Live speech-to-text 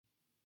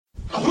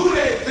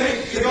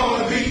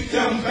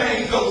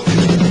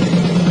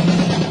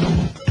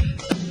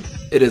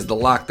It is the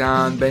Locked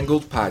On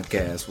Bengals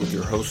podcast with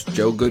your hosts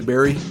Joe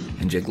Goodberry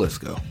and Jake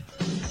Lisco.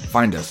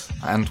 Find us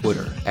on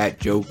Twitter at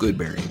Joe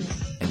Goodberry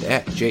and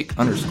at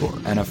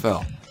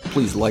Jake_NFL.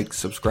 Please like,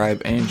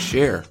 subscribe, and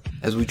share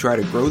as we try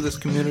to grow this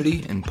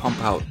community and pump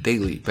out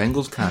daily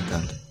Bengals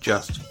content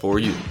just for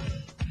you.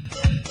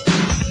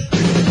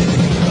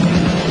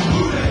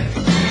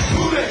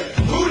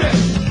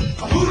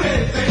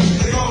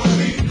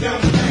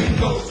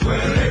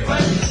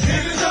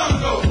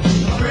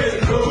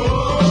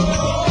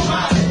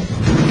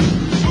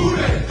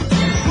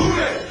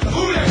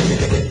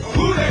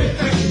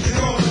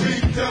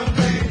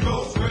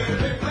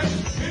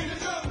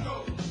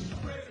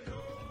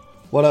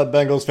 What up,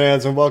 Bengals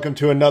fans, and welcome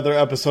to another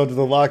episode of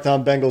the Locked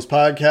On Bengals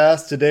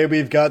podcast. Today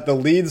we've got the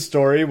lead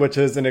story, which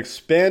is an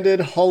expanded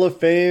Hall of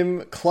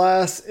Fame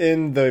class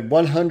in the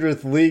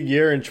 100th league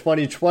year in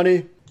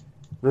 2020.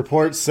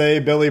 Reports say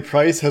Billy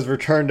Price has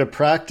returned to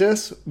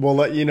practice. We'll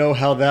let you know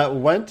how that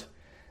went.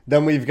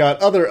 Then we've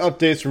got other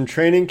updates from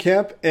training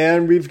camp,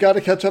 and we've got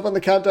to catch up on the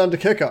countdown to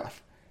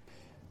kickoff.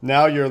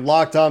 Now your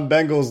Locked On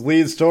Bengals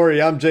lead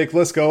story. I'm Jake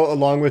Lisco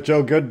along with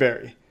Joe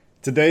Goodberry.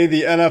 Today,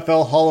 the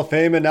NFL Hall of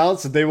Fame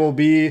announced that they will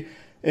be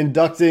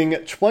inducting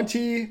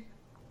 20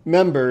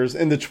 members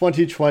in the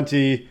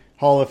 2020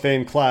 Hall of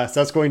Fame class.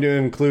 That's going to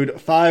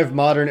include 5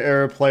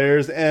 modern-era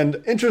players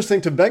and,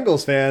 interesting to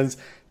Bengals fans,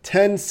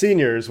 10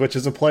 seniors, which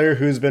is a player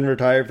who's been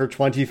retired for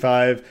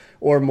 25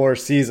 or more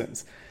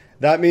seasons.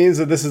 That means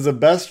that this is the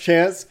best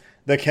chance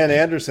that Ken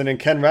Anderson and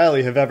Ken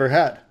Riley have ever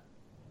had.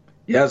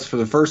 Yes, for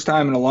the first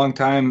time in a long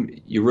time,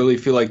 you really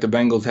feel like the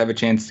Bengals have a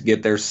chance to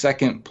get their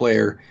second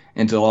player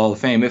into the Hall of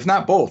Fame, if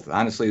not both.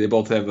 Honestly, they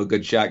both have a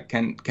good shot.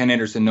 Ken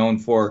Anderson, known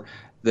for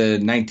the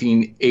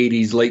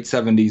 1980s, late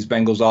 70s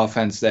Bengals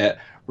offense that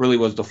really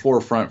was the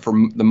forefront for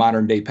the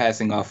modern-day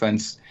passing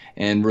offense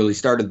and really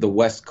started the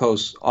West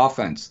Coast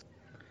offense.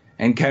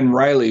 And Ken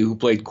Riley, who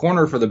played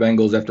corner for the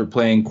Bengals after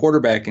playing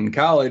quarterback in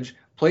college,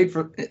 played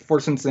for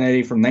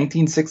Cincinnati from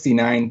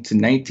 1969 to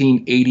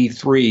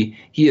 1983.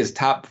 He is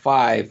top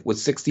 5 with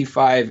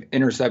 65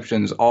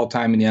 interceptions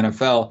all-time in the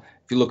NFL.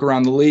 If you look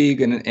around the league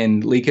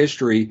and league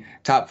history,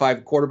 top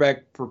 5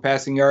 quarterback for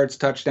passing yards,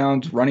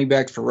 touchdowns, running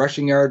backs for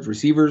rushing yards,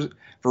 receivers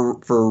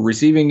for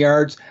receiving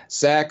yards,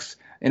 sacks,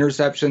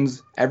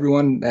 interceptions.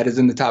 Everyone that is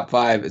in the top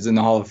 5 is in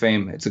the Hall of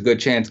Fame. It's a good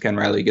chance Ken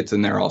Riley gets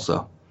in there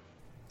also.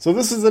 So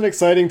this is an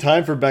exciting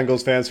time for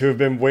Bengals fans who have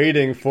been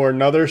waiting for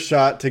another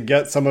shot to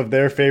get some of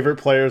their favorite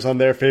players on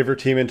their favorite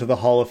team into the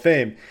Hall of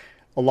Fame.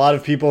 A lot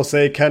of people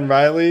say Ken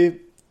Riley,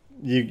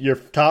 you're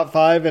top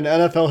 5 in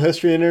NFL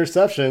history in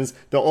interceptions.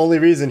 The only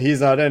reason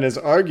he's not in is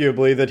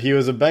arguably that he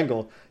was a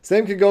Bengal.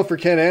 Same could go for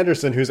Ken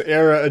Anderson, whose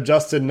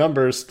era-adjusted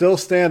numbers still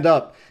stand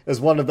up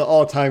as one of the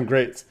all-time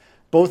greats.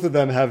 Both of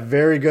them have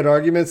very good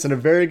arguments and a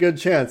very good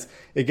chance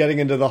at getting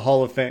into the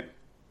Hall of Fame.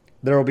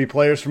 There will be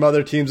players from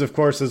other teams, of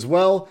course, as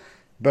well.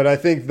 But I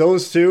think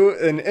those two,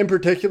 and in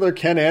particular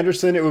Ken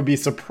Anderson, it would be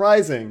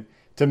surprising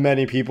to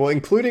many people,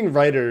 including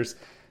writers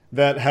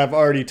that have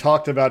already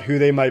talked about who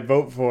they might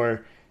vote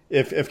for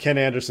if Ken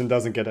Anderson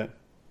doesn't get in.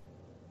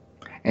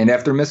 And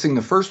after missing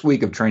the first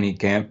week of training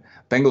camp,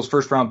 Bengals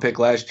first-round pick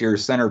last year,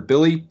 center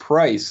Billy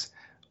Price,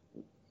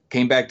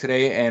 came back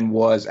today and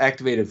was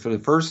activated for the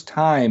first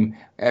time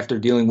after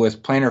dealing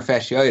with plantar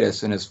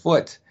fasciitis in his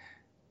foot.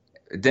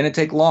 It didn't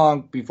take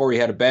long before he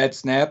had a bad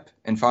snap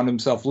and found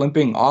himself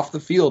limping off the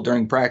field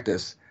during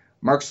practice.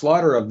 Mark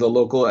Slaughter of the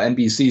local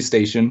NBC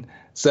station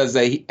says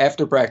that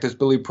after practice,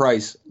 Billy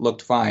Price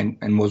looked fine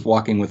and was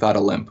walking without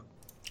a limp.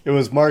 It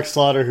was Mark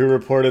Slaughter who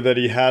reported that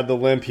he had the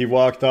limp. He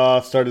walked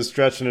off, started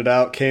stretching it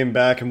out, came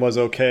back, and was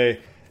okay.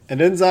 And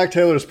in Zach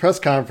Taylor's press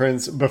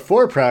conference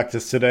before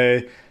practice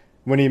today,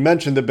 when he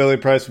mentioned that Billy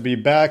Price would be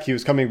back, he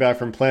was coming back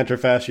from plantar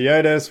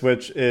fasciitis,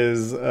 which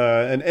is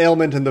an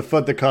ailment in the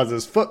foot that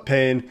causes foot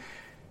pain.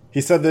 He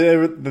said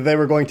that they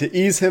were going to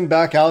ease him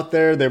back out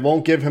there. They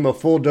won't give him a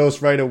full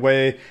dose right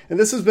away. And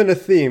this has been a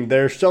theme.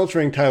 They're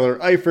sheltering Tyler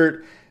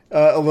Eifert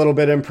a little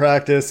bit in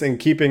practice and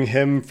keeping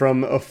him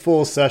from a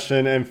full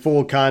session and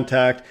full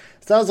contact.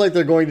 Sounds like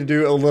they're going to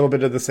do a little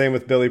bit of the same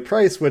with Billy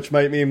Price, which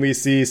might mean we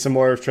see some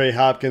more of Trey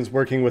Hopkins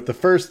working with the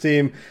first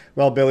team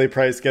while Billy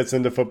Price gets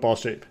into football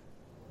shape.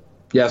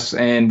 Yes,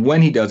 and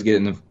when he does get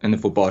in the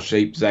football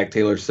shape, Zach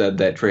Taylor said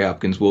that Trey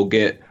Hopkins will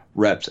get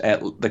reps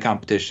at the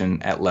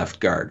competition at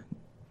left guard.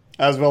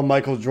 As will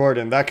Michael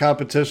Jordan. That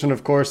competition,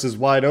 of course, is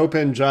wide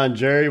open. John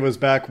Jerry was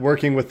back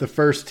working with the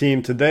first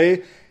team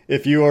today.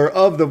 If you are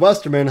of the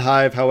Westerman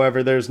Hive,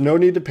 however, there's no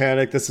need to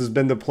panic. This has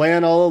been the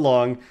plan all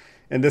along,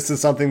 and this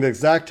is something that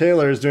Zach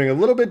Taylor is doing a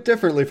little bit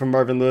differently from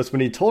Marvin Lewis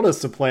when he told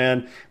us the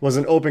plan was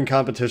an open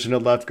competition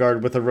at left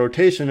guard with a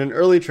rotation in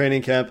early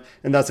training camp,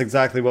 and that's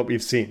exactly what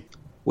we've seen.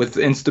 With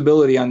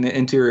instability on the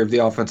interior of the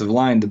offensive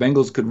line, the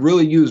Bengals could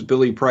really use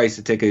Billy Price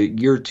to take a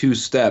year 2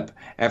 step.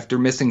 After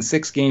missing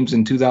 6 games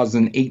in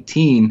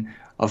 2018,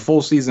 a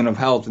full season of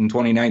health in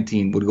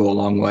 2019 would go a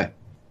long way.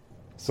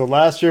 So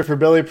last year for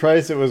Billy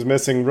Price, it was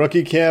missing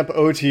rookie camp,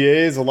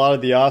 OTAs, a lot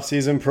of the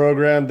offseason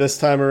program. This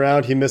time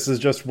around, he misses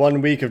just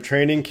 1 week of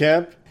training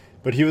camp.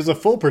 but he was a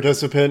full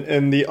participant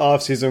in the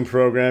offseason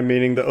program,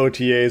 meaning the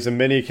OTAs and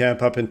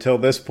minicamp up until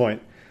this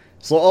point.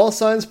 So all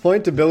signs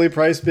point to Billy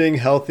Price being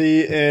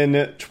healthy in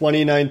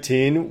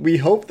 2019. We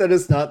hope that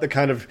it's not the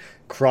kind of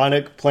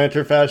chronic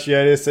plantar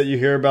fasciitis that you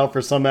hear about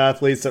for some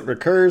athletes that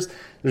recurs.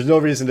 There's no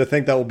reason to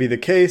think that will be the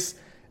case.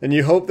 And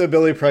you hope that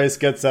Billy Price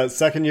gets that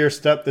second-year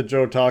step that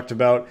Joe talked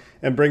about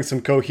and brings some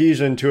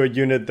cohesion to a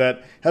unit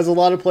that has a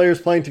lot of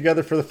players playing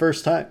together for the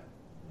first time.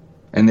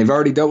 And they've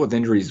already dealt with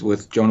injuries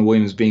with Jonah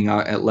Williams being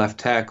out at left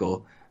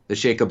tackle. The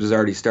shakeup has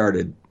already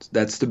started.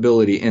 That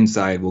stability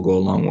inside will go a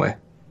long way.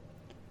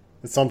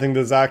 It's something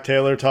that Zach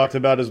Taylor talked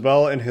about as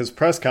well in his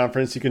press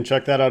conference. You can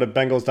check that out at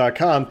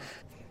Bengals.com.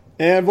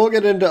 And we'll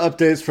get into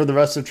updates for the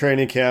rest of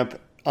training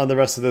camp on the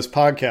rest of this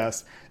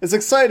podcast. It's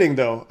exciting,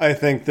 though, I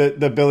think,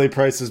 that Billy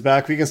Price is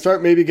back. We can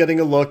start maybe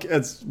getting a look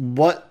at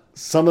what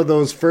some of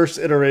those first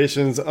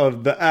iterations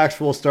of the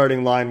actual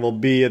starting line will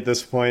be at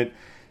this point.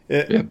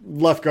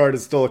 Left guard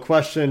is still a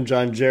question.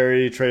 John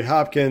Jerry, Trey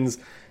Hopkins,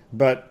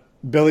 but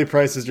Billy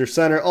Price is your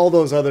center. All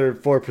those other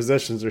four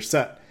positions are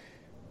set.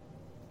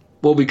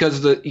 Well,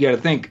 because you got to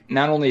think,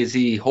 not only is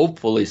he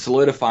hopefully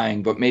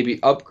solidifying, but maybe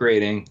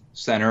upgrading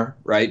center,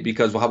 right?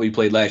 Because how we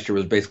played last year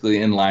was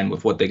basically in line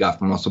with what they got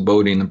from Russell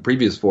Bodie in the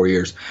previous 4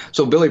 years.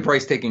 So Billy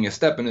Price taking a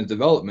step in his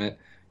development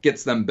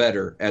gets them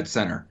better at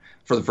center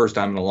for the first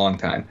time in a long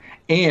time.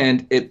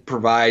 And it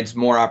provides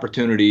more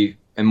opportunity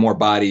and more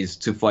bodies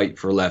to fight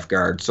for left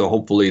guard. So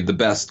hopefully the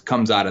best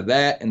comes out of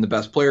that, and the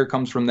best player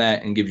comes from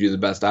that and gives you the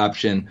best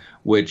option,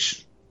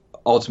 which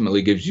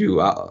ultimately gives you,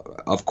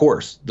 of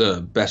course, the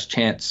best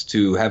chance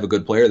to have a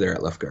good player there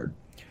at left guard.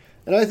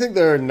 And I think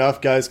there are enough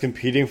guys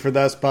competing for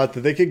that spot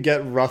that they could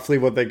get roughly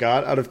what they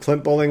got out of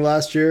Clint Bowling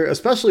last year,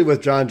 especially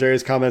with John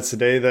Jerry's comments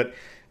today that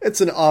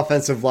it's an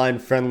offensive line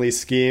friendly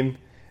scheme.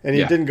 And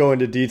he didn't go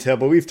into detail,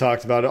 but we've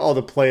talked about it, all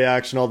the play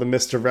action, all the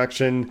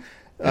misdirection,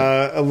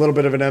 a little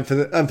bit of an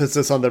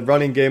emphasis on the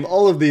running game.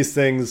 All of these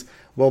things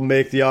will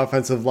make the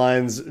offensive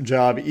line's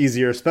job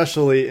easier,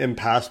 especially in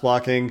pass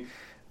blocking.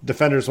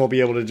 Defenders won't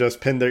be able to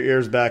just pin their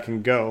ears back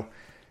and go.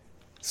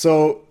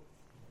 So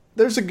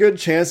there's a good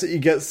chance that you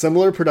get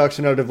similar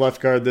production out of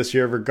left guard this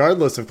year,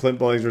 regardless of Clint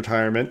Bowling's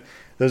retirement.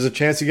 There's a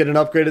chance you get an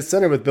upgrade at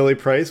center with Billy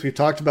Price. We've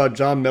talked about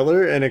John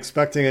Miller and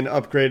expecting an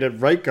upgrade at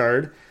right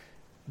guard.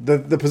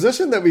 The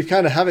position that we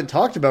kind of haven't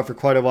talked about for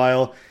quite a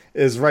while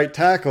is right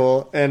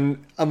tackle,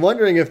 and I'm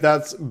wondering if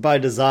that's by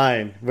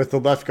design, with the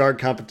left guard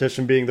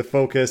competition being the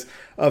focus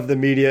of the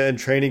media and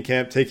training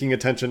camp, taking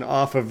attention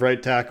off of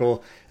right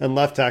tackle and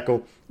left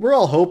tackle. We're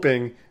all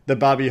hoping that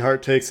Bobby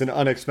Hart takes an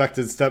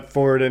unexpected step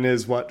forward in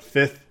his,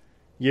 fifth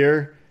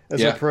year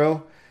as a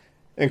pro?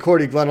 And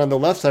Cordy Glenn on the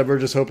left side, we're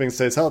just hoping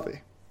stays healthy.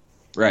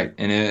 Right,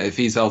 and if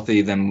he's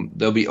healthy, then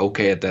they'll be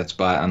okay at that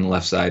spot on the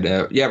left side.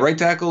 Right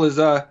tackle is,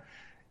 I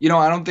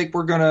don't think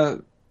we're going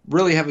to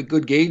really have a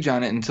good gauge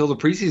on it until the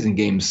preseason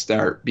games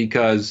start,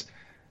 because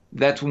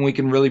that's when we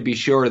can really be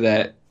sure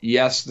that,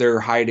 yes,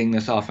 they're hiding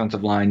this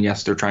offensive line.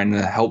 Yes, they're trying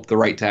to help the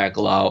right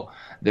tackle out.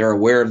 They're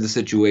aware of the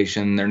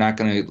situation. They're not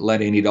going to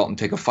let Andy Dalton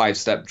take a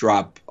 5-step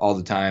drop all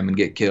the time and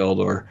get killed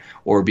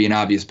or be in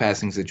obvious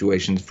passing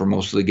situations for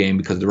most of the game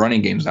because the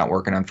running game's not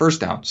working on first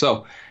down.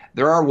 So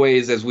there are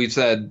ways, as we've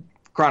said,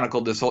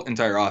 chronicled this whole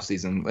entire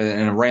offseason,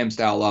 in a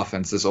Ram-style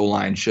offense, this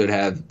O-line should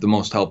have the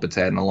most help it's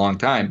had in a long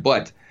time.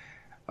 But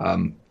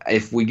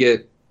if we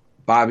get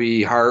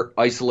Bobby Hart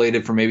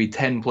isolated for maybe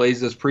 10 plays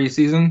this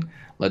preseason,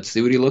 let's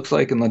see what he looks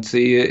like, and let's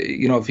see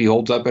if he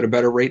holds up at a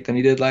better rate than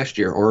he did last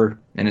year or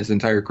in his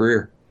entire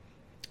career.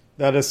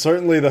 That is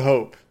certainly the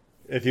hope.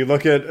 If you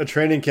look at a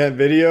training camp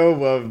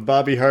video of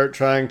Bobby Hart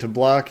trying to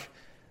block,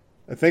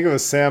 I think it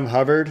was Sam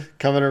Hubbard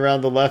coming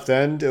around the left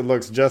end, it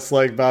looks just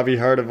like Bobby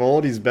Hart of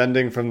old. He's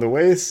bending from the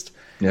waist.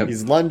 Yep.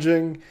 He's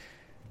lunging.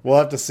 We'll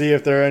have to see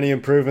if there are any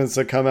improvements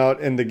that come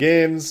out in the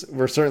games.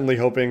 We're certainly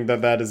hoping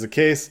that that is the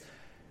case.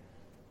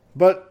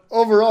 But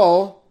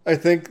overall, I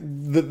think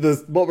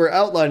what we're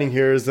outlining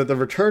here is that the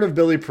return of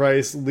Billy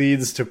Price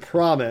leads to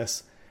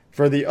promise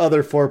for the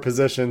other four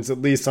positions,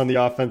 at least on the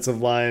offensive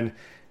line,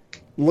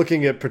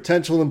 looking at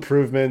potential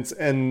improvements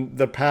and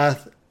the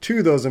path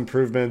to those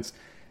improvements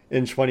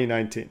in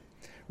 2019.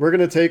 We're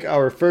going to take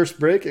our first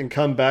break and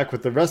come back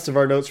with the rest of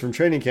our notes from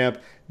training camp,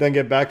 then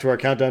get back to our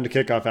countdown to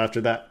kickoff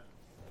after that.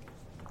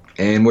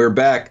 And we're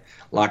back,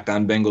 Locked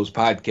On Bengals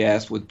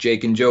podcast with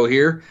Jake and Joe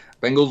here.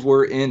 Bengals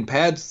were in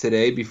pads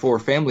today before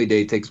Family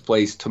Day takes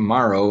place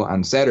tomorrow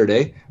on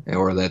Saturday,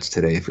 or that's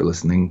today if you're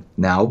listening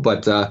now.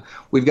 But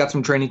we've got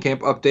some training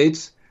camp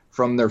updates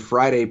from their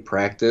Friday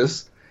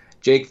practice.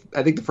 Jake,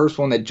 I think the first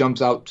one that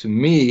jumps out to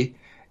me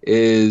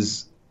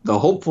is the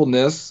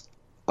hopefulness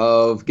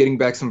of getting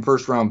back some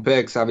first-round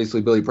picks.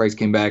 Obviously, Billy Price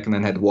came back and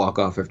then had to walk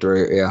off after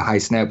a high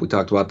snap. We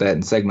talked about that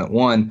in segment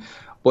 1.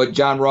 But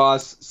John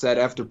Ross said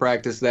after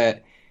practice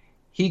that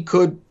he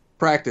could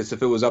practice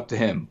if it was up to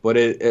him, but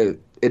it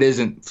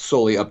isn't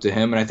solely up to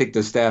him. And I think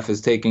the staff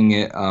is taking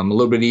it a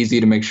little bit easy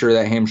to make sure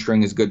that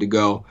hamstring is good to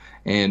go.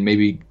 And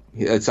maybe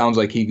it sounds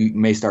like he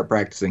may start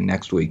practicing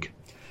next week.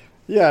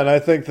 Yeah, and I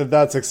think that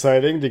that's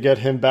exciting to get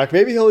him back.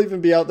 Maybe he'll even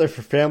be out there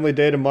for family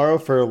day tomorrow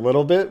for a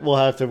little bit. We'll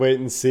have to wait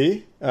and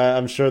see.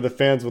 I'm sure the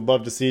fans would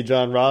love to see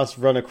John Ross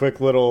run a quick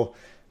little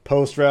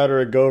post route or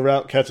a go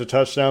route, catch a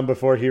touchdown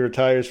before he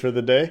retires for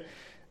the day.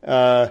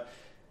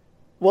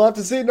 We'll have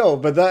to see. No,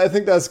 but I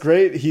think that's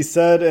great. He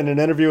said in an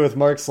interview with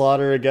Mark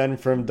Slaughter, again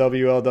from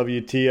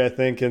WLWT, I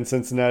think, in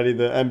Cincinnati,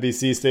 the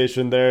NBC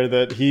station there,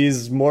 that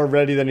he's more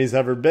ready than he's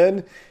ever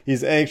been.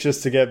 He's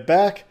anxious to get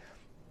back.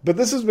 But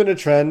this has been a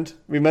trend.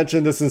 We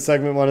mentioned this in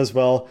segment 1 as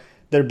well.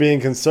 They're being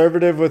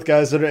conservative with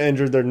guys that are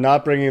injured. They're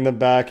not bringing them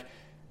back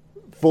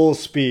full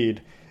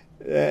speed.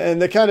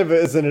 And that kind of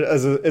is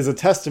a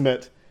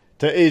testament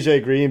to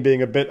AJ Green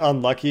being a bit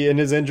unlucky in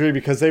his injury,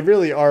 because they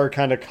really are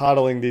kind of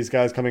coddling these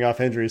guys coming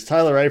off injuries.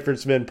 Tyler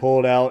Eifert's been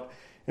pulled out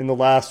in the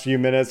last few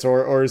minutes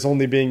or is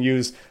only being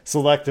used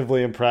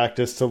selectively in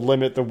practice to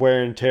limit the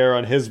wear and tear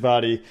on his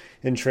body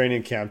in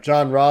training camp.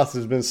 John Ross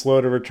has been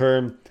slow to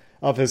return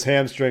off his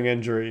hamstring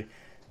injury.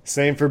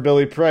 Same for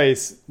Billy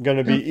Price, going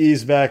to be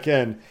eased back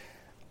in.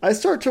 I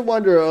start to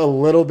wonder a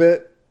little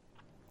bit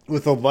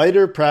with a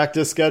lighter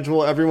practice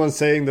schedule. Everyone's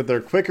saying that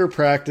they're quicker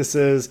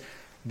practices,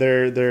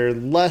 they're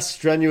less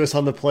strenuous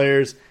on the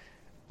players.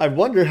 I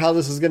wonder how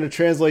this is going to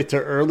translate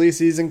to early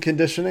season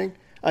conditioning.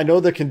 I know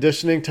the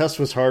conditioning test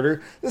was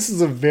harder. This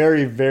is a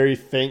very, very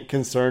faint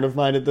concern of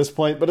mine at this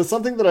point, but it's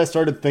something that I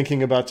started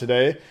thinking about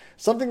today,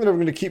 something that I'm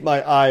going to keep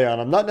my eye on.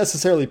 I'm not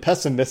necessarily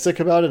pessimistic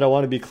about it. I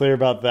want to be clear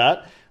about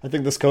that. I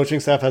think this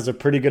coaching staff has a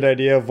pretty good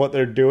idea of what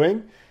they're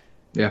doing,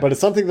 but it's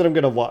something that I'm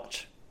going to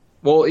watch.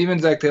 Well, even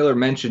Zach Taylor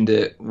mentioned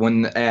it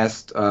when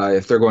asked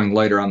if they're going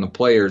lighter on the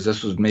players.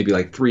 This was maybe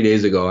like 3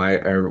 days ago.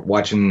 I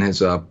watching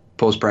his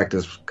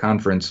post-press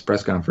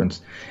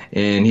conference,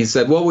 and he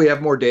said, well, we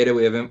have more data,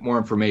 we have more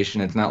information.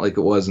 It's not like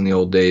it was in the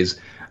old days.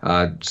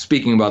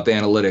 Speaking about the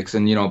analytics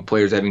and,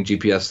 players having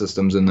GPS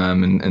systems in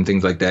them and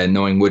things like that, and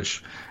knowing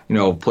which,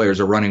 players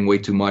are running way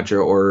too much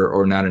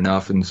or not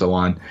enough and so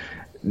on.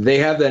 They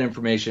have that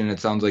information. It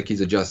sounds like he's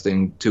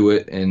adjusting to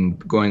it and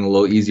going a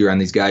little easier on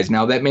these guys.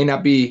 Now, that may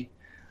not be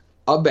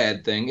a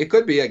bad thing. It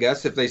could be, I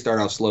guess, if they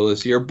start out slow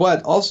this year.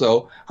 But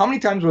also, how many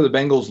times were the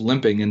Bengals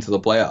limping into the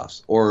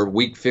playoffs or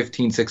week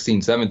 15,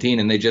 16, 17,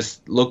 and they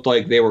just looked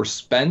like they were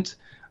spent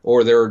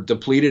or they were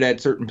depleted at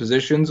certain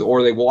positions,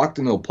 or they walked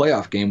into a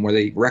playoff game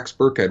where Rex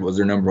Burkhead was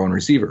their number one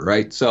receiver,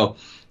 right? So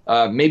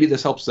maybe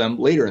this helps them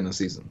later in the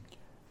season.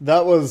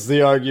 That was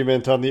the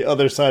argument on the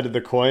other side of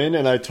the coin,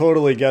 and I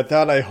totally get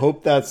that. I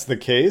hope that's the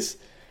case.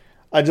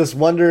 I just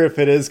wonder if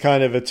it is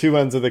kind of a two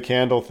ends of the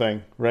candle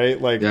thing,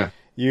 right? Like,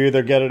 you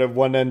either get it at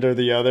one end or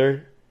the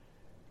other.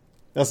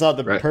 That's not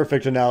the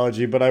perfect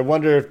analogy, but I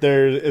wonder if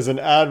there is an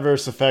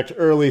adverse effect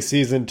early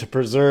season to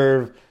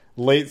preserve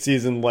late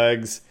season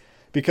legs,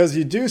 because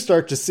you do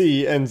start to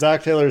see, and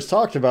Zach Taylor's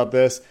talked about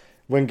this,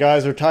 when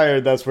guys are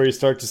tired, that's where you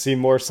start to see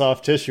more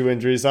soft tissue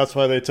injuries. That's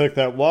why they took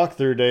that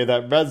walkthrough day,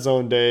 that red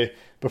zone day,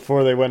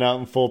 before they went out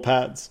in full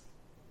pads.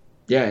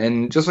 Yeah,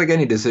 and just like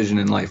any decision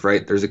in life,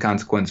 right, there's a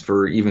consequence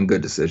for even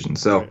good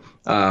decisions. So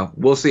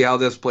we'll see how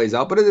this plays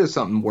out, but it is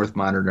something worth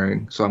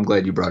monitoring, so I'm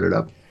glad you brought it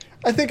up.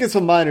 I think it's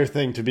a minor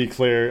thing, to be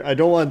clear. I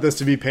don't want this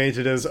to be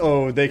painted as,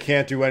 they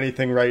can't do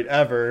anything right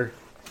ever.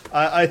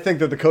 I think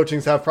that the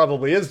coaching staff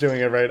probably is doing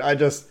it right.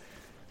 It's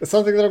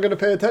something that I'm going to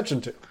pay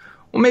attention to.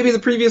 Well, maybe the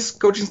previous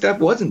coaching staff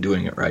wasn't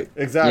doing it right.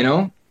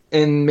 Exactly.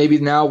 And maybe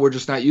now we're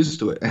just not used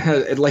to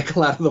it, like a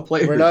lot of the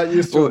players. We're not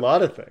used to a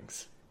lot of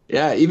things.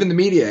 Yeah, even the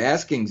media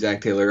asking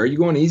Zach Taylor, are you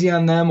going easy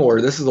on them,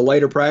 or this is a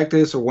lighter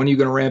practice, or when are you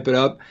going to ramp it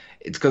up?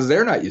 It's because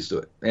they're not used to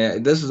it.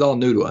 And this is all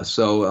new to us.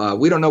 So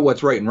we don't know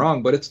what's right and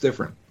wrong, but it's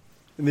different.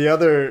 And the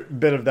other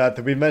bit of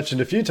that we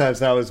mentioned a few times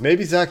now is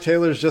maybe Zach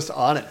Taylor's just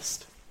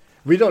honest.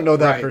 We don't know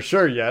that for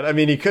sure yet. I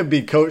mean, he could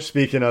be coach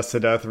speaking us to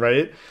death,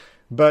 right?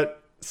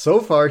 But so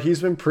far,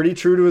 he's been pretty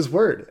true to his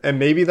word. And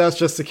maybe that's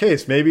just the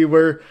case. Maybe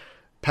we're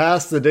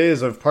past the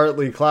days of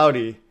partly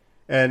cloudy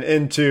and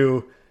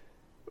into,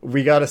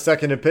 we got a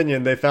second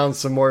opinion. They found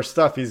some more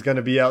stuff. He's going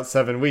to be out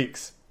 7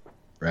 weeks.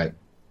 Right.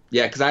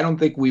 Yeah, because I don't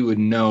think we would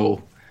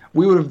know.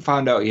 We would have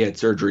found out he had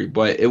surgery,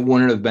 but it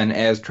wouldn't have been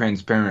as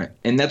transparent.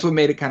 And that's what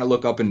made it kind of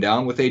look up and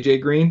down with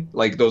AJ Green.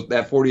 Like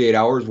that 48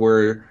 hours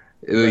where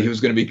he was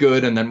going to be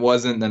good and then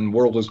wasn't, then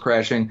world was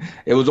crashing.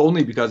 It was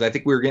only because I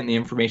think we were getting the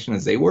information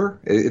as they were.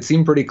 It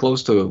seemed pretty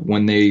close to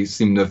when they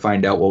seemed to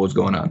find out what was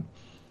going on.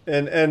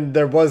 And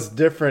there was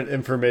different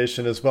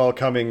information as well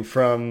coming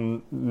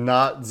from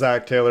not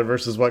Zach Taylor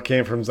versus what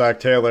came from Zach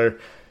Taylor.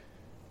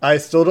 I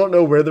still don't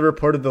know where the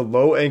report of the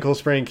low ankle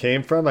sprain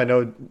came from. I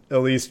know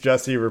at least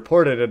Jessie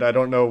reported it. I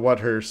don't know what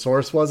her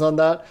source was on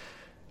that.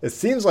 It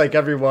seems like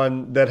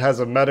everyone that has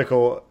a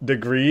medical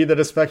degree that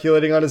is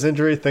speculating on his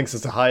injury thinks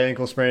it's a high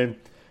ankle sprain.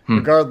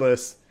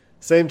 Regardless,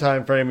 same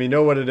time frame. We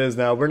know what it is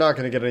now. We're not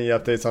going to get any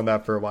updates on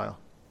that for a while.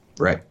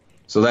 Right.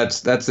 So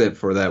that's it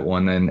for that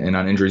one and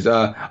on injuries.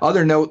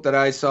 Other note that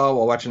I saw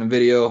while watching a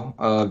video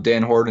of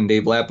Dan Horde and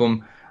Dave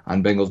Lapham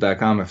on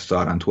Bengals.com, I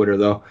saw it on Twitter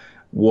though,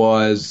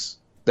 was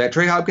that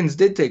Trey Hopkins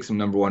did take some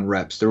number one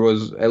reps. There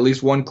was at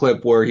least one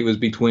clip where he was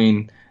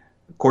between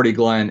Cordy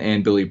Glenn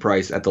and Billy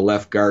Price at the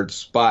left guard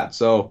spot.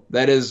 So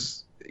that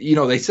is,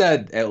 they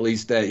said at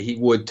least that he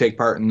would take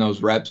part in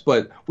those reps,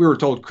 but we were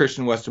told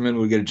Christian Westerman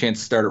would get a chance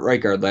to start at right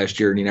guard last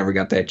year, and he never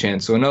got that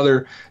chance. So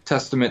another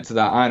testament to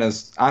the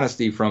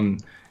honesty from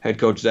head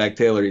coach Zach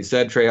Taylor. He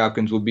said Trey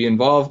Hopkins would be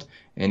involved,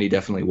 and he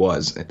definitely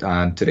was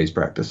on today's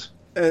practice.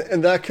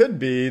 And that could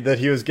be that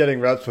he was getting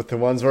reps with the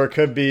ones, or it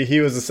could be he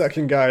was the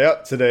second guy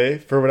up today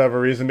for whatever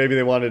reason. Maybe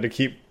they wanted to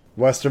keep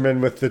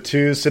Westerman with the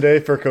twos today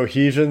for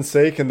cohesion's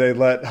sake, and they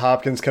let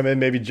Hopkins come in.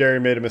 Maybe Jerry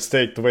made a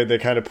mistake the way they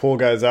kind of pull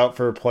guys out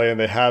for a play, and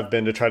they have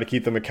been to try to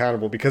keep them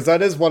accountable. Because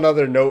that is one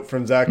other note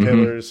from Zach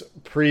Taylor's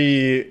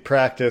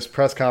pre-practice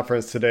press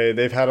conference today.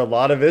 They've had a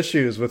lot of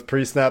issues with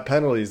pre-snap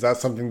penalties. That's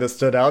something that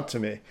stood out to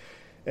me.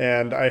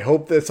 And I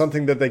hope that's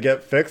something that they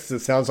get fixed. It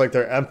sounds like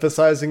they're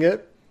emphasizing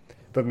it.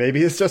 But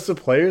maybe it's just the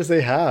players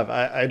they have.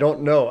 I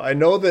don't know. I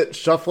know that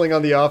shuffling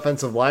on the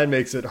offensive line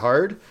makes it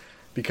hard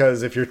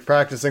because if you're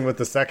practicing with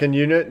the second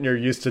unit and you're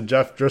used to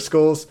Jeff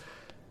Driscoll's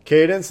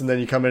cadence and then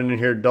you come in and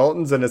hear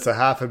Dalton's and it's a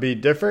half a beat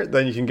different,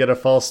 then you can get a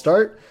false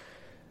start.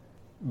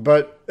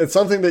 But it's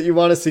something that you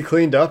want to see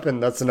cleaned up,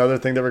 and that's another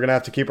thing that we're going to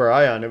have to keep our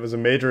eye on. It was a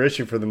major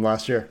issue for them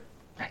last year.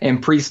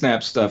 And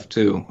pre-snap stuff,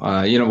 too.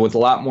 With a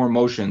lot more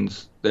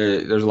motions,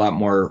 there's a lot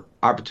more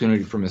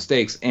opportunity for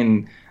mistakes.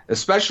 And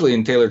especially,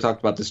 and Taylor talked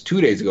about this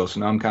 2 days ago, so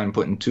now I'm kind of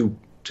putting two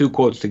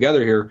quotes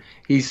together here.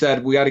 He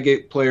said we got to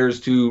get players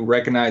to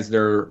recognize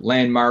their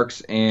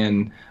landmarks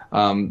and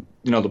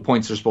the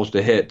points they're supposed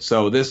to hit.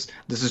 So this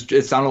is,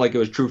 it sounded like it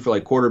was true for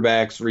like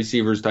quarterbacks,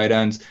 receivers, tight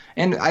ends,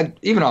 and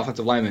even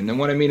offensive linemen. And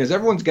what I mean is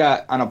everyone's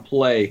got on a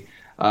play,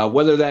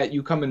 whether that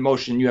you come in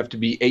motion, you have to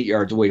be 8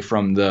 yards away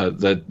from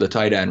the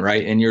tight end,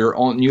 right? And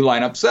you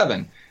line up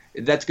 7.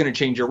 That's going to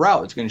change your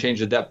route. It's going to change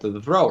the depth of the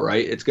throw,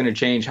 right? It's going to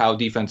change how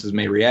defenses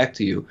may react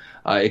to you.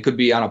 It could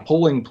be on a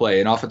pulling play.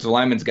 An offensive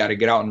lineman's got to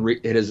get out and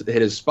hit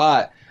his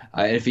spot.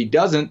 And if he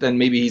doesn't, then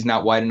maybe he's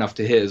not wide enough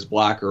to hit his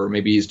blocker, or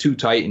maybe he's too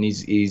tight and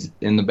he's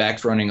in the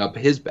back's running up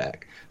his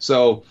back.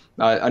 So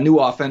a new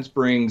offense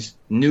brings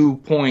new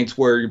points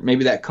where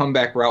maybe that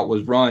comeback route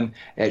was run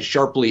at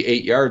sharply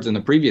 8 yards in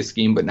the previous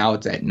scheme, but now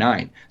it's at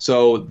 9.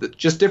 So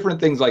just different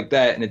things like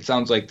that, and it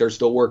sounds like they're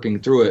still working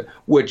through it,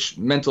 which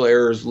mental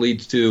errors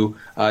leads to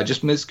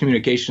just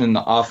miscommunication in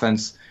the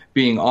offense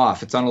being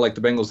off. It sounded like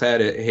the Bengals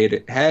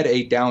had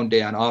a down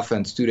day on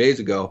offense 2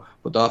 days ago,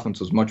 but the offense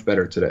was much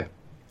better today.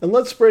 And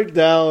let's break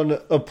down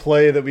a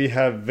play that we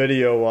have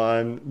video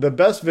on. The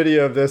best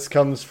video of this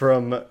comes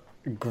from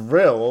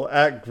Grill,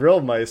 at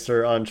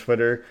Grillmeister on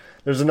Twitter.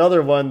 There's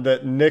another one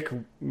that Nick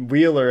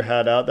Wheeler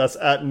had out. That's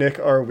at Nick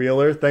R.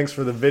 Wheeler. Thanks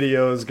for the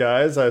videos,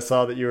 guys. I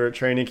saw that you were at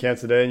training camp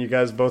today, and you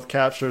guys both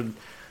captured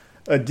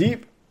a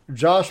deep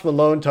Josh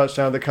Malone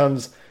touchdown that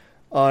comes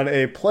on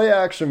a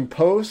play-action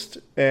post,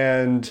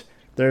 and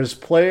there's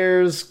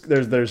players,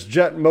 there's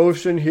jet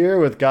motion here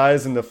with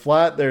guys in the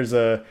flat. There's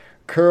a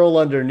curl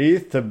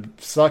underneath to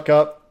suck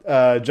up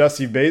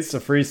Jesse Bates, the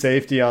free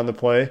safety on the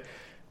play.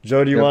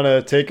 Joe, do you want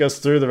to take us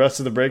through the rest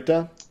of the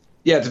breakdown?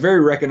 Yeah, it's a very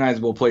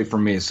recognizable play for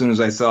me. As soon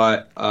as I saw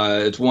it,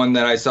 it's one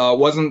that I saw. It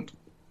wasn't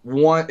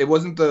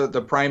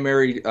the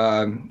primary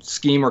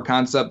scheme or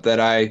concept that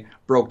I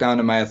broke down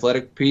in my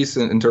athletic piece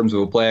in terms of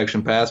a play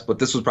action pass, but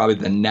this was probably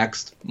the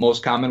next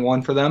most common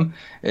one for them,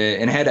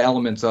 and had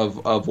elements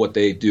of what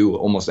they do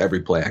almost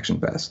every play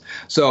action pass.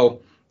 So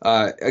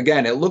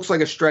again, it looks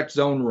like a stretch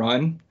zone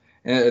run.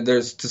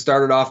 There's, to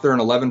start it off, they're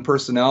in 11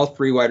 personnel,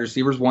 3 wide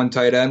receivers, 1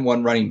 tight end,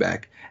 1 running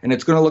back. And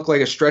it's going to look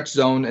like a stretch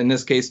zone, in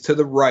this case, to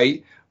the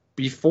right.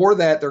 Before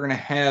that, they're going to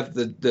have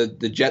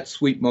the jet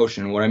sweep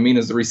motion. What I mean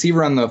is the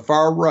receiver on the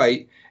far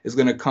right is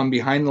going to come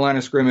behind the line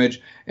of scrimmage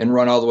and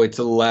run all the way to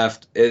the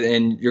left,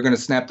 and you're going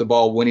to snap the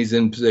ball when he's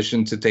in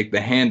position to take the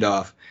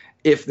handoff,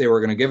 if they were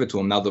going to give it to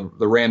him. Now,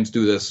 the Rams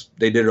do this.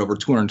 They did it over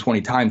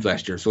 220 times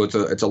last year, so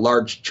it's a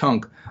large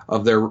chunk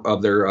of their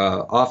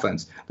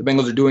offense. The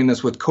Bengals are doing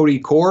this with Cody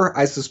Core.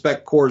 I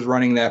suspect Core is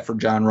running that for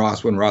John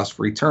Ross when Ross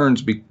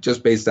returns,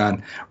 just based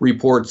on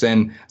reports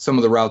and some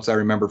of the routes I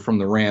remember from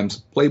the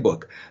Rams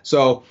playbook.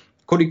 So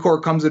Cody Core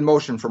comes in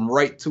motion from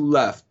right to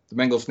left. The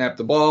Bengals snap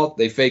the ball.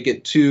 They fake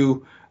it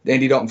to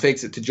Andy Dalton,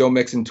 fakes it to Joe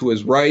Mixon to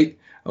his right.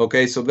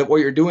 Okay, so what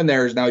you're doing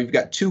there is now you've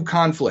got 2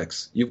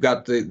 conflicts. You've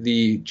got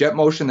the jet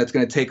motion that's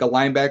going to take a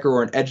linebacker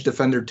or an edge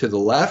defender to the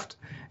left,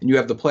 and you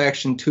have the play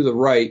action to the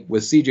right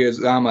with C.J.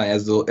 Uzomah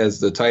as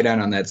the tight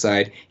end on that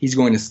side. He's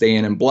going to stay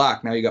in and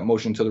block. Now you got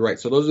motion to the right.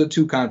 So those are the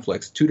 2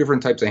 conflicts, 2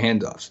 different types of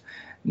handoffs.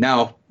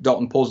 Now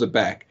Dalton pulls it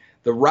back.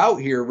 The route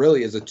here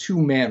really is a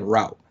 2-man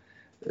route.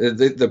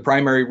 The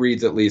primary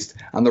reads, at least.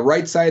 On the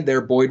right side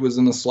there, Boyd was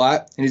in the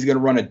slot, and he's going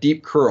to run a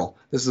deep curl.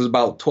 This is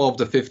about 12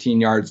 to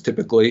 15 yards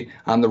typically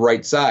on the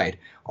right side.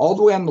 All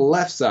the way on the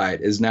left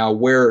side is now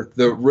where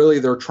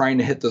they're trying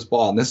to hit this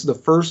ball. And this is the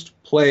first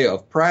play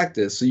of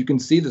practice, so you can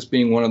see this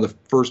being one of the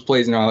first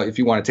plays now if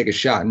you want to take a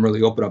shot and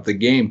really open up the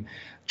game.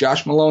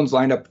 Josh Malone's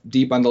lined up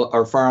deep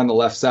far on the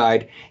left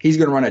side. He's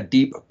going to run a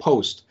deep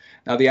post.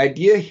 Now the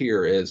idea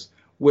here is,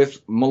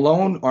 with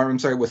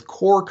with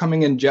Core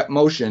coming in jet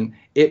motion,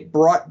 it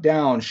brought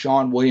down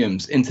Sean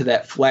Williams into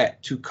that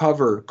flat to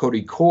cover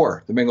Cody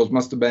Core. The Bengals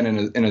must have been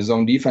in a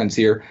zone defense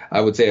here.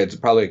 I would say it's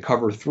probably a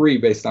cover 3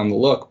 based on the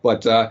look.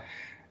 But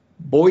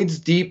Boyd's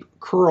deep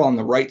curl on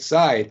the right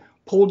side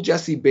pulled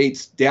Jesse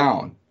Bates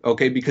down,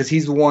 okay, because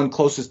he's the one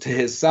closest to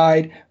his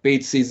side.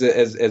 Bates sees it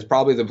as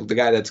probably the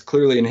guy that's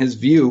clearly in his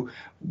view.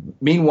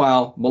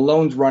 Meanwhile,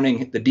 Malone's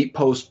running the deep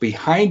post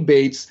behind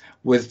Bates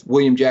with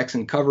William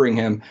Jackson covering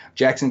him.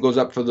 Jackson goes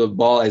up for the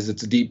ball as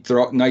it's a deep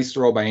throw, nice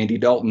throw by Andy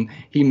Dalton.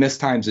 He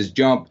mistimes his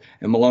jump,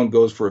 and Malone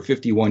goes for a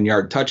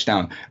 51-yard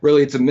touchdown.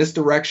 Really, it's a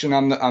misdirection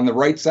on the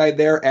right side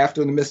there.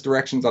 After the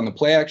misdirections on the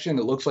play action,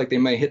 it looks like they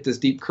might hit this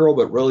deep curl,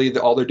 but really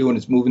all they're doing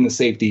is moving the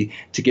safety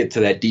to get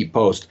to that deep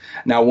post.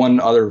 Now, one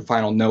other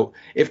final note: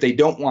 if they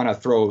don't want to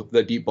throw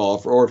the deep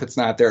ball, or if it's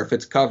not there, if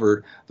it's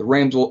covered, the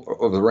Rams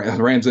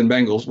and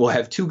Bengals will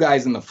have 2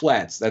 guys in the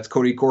flats. That's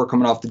Cody Core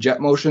coming off the jet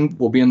motion,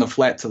 will be in the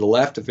flat to the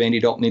left if Andy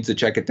Dalton needs to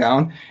check it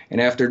down. And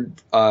after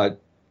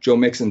Joe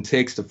Mixon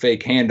takes the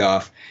fake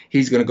handoff,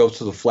 he's going to go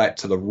to the flat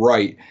to the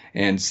right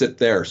and sit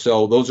there.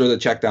 So those are the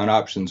check down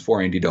options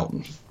for Andy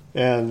Dalton.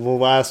 And the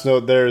last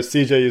note there is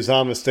CJ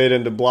Uzomah stayed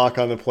in to block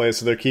on the play,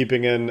 so they're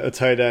keeping in a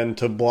tight end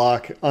to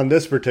block on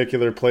this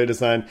particular play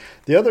design.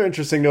 The other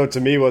interesting note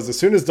to me was as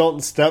soon as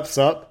Dalton steps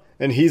up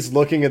and he's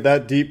looking at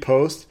that deep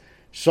post,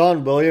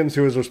 Sean Williams,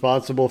 who was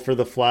responsible for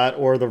the flat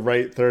or the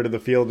right third of the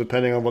field,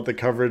 depending on what the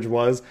coverage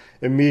was,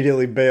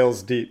 immediately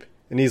bails deep.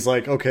 And he's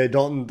like, okay,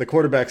 Dalton, the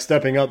quarterback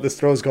stepping up, this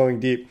throw's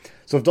going deep.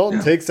 So if Dalton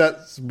takes that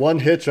one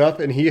hitch up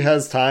and he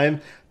has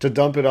time to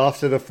dump it off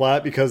to the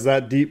flat because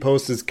that deep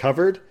post is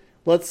covered,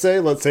 let's say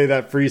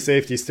that free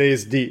safety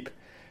stays deep,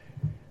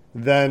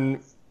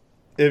 then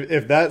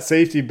if that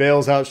safety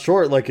bails out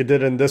short like it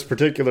did in this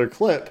particular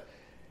clip,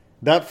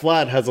 that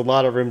flat has a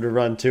lot of room to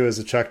run, too, as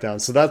a check down.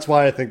 So that's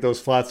why I think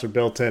those flats are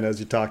built in, as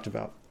you talked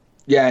about.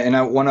 Yeah,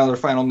 and one other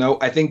final note.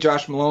 I think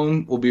Josh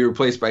Malone will be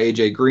replaced by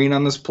A.J. Green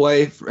on this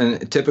play,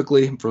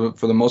 typically, for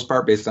the most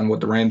part, based on what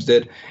the Rams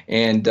did.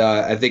 And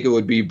I think it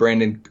would be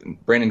Brandon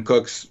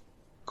Cooks,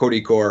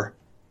 Cody Core,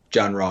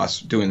 John Ross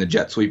doing the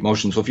jet sweep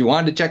motion. So if you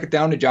wanted to check it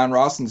down to John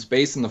Ross in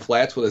space in the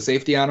flats with a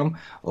safety on him,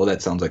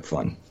 that sounds like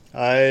fun.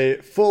 I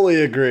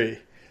fully agree.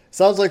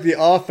 Sounds like the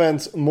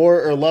offense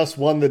more or less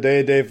won the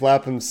day. Dave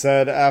Lapham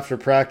said after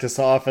practice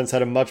the offense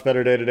had a much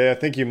better day today. I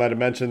think you might have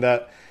mentioned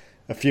that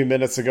a few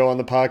minutes ago on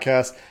the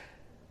podcast.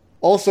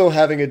 Also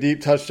having a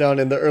deep touchdown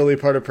in the early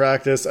part of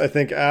practice, I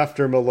think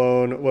after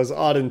Malone, was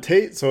Auden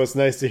Tate, so it's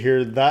nice to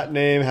hear that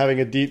name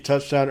having a deep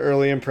touchdown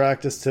early in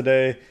practice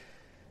today.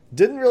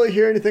 Didn't really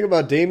hear anything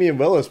about Damian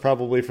Willis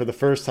probably for the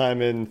first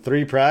time in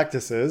 3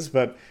 practices,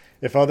 but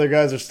if other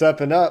guys are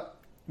stepping up,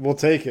 we'll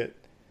take it.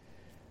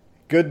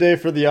 Good day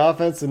for the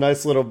offense, a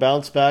nice little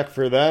bounce back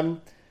for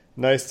them.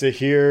 Nice to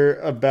hear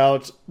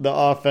about the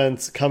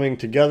offense coming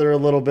together a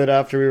little bit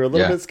after we were a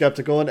little bit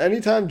skeptical. And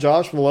anytime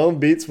Josh Malone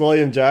beats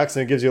William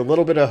Jackson, it gives you a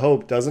little bit of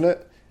hope, doesn't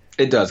it?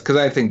 It does, because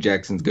I think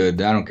Jackson's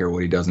good. I don't care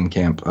what he does in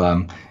camp.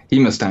 He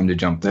missed time to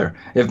jump there.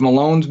 If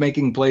Malone's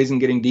making plays and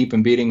getting deep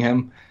and beating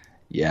him,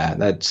 yeah,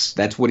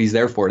 that's what he's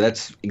there for.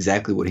 That's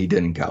exactly what he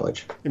did in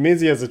college. It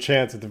means he has a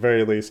chance at the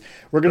very least.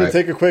 We're going to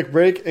take a quick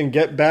break and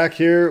get back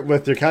here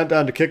with your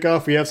countdown to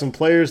kickoff. We have some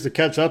players to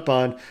catch up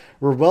on.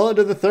 We're well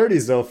into the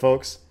 30s, though,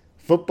 folks.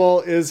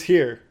 Football is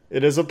here.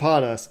 It is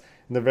upon us,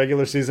 and the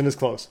regular season is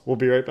close. We'll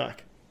be right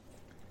back.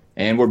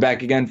 And we're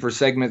back again for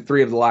segment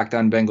 3 of the Locked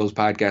On Bengals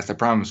podcast. I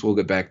promise we'll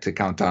get back to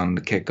countdown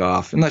to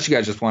kickoff, unless you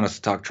guys just want us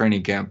to talk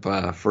training camp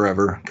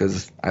forever,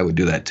 because I would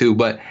do that too.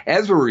 But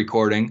as we're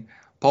recording,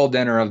 Paul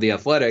Denner of The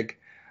Athletic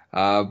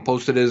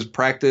posted his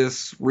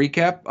practice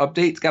recap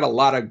update. It's got a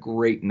lot of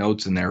great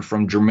notes in there,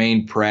 from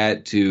Jermaine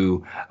Pratt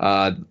to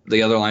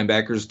the other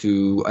linebackers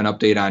to an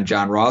update on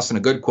John Ross, and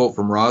a good quote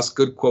from Ross,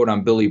 good quote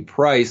on Billy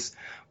Price,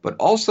 but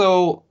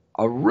also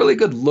a really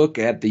good look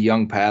at the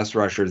young pass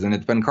rushers. And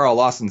it's been Carl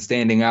Lawson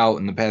standing out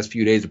in the past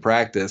few days of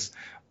practice.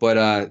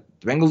 But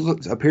the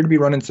Bengals appear to be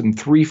running some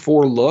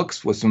 3-4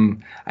 looks with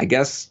some, I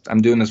guess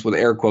I'm doing this with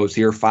air quotes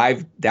here,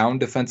 5 down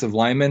defensive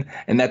linemen.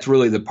 And that's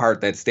really the part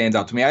that stands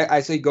out to me.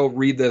 I say go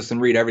read this and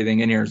read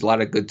everything in here. There's a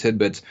lot of good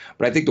tidbits.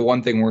 But I think the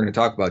one thing we're going to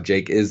talk about,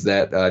 Jake, is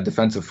that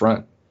defensive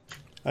front.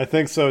 I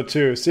think so,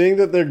 too. Seeing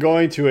that they're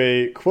going to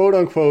a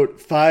quote-unquote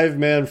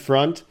 5-man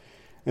front,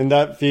 and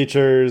that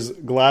features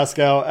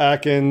Glasgow,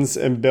 Atkins,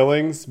 and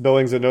Billings.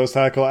 Billings at nose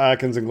tackle,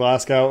 Atkins and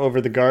Glasgow over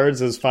the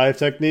guards as 5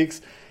 techniques,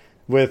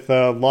 with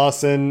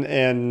Lawson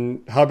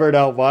and Hubbard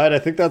out wide. I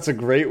think that's a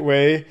great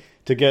way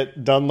to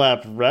get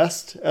Dunlap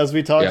rest, as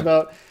we talked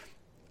about.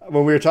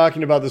 When we were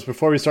talking about this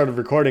before we started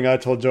recording, I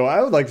told Joe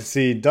I would like to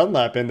see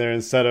Dunlap in there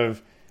instead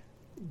of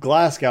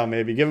Glasgow,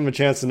 maybe. Give him a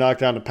chance to knock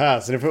down a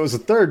pass. And if it was a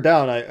 3rd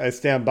down, I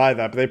stand by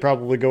that. But they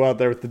probably go out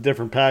there with the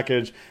different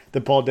package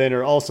that Paul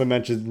Dehner also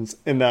mentions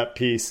in that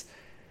piece.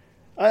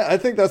 I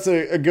think that's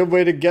a good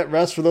way to get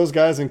rest for those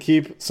guys and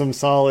keep some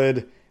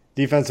solid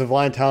defensive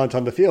line talent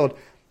on the field.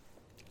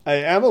 I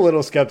am a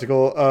little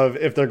skeptical of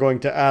if they're going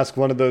to ask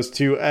one of those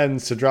 2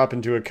 ends to drop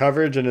into a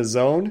coverage in a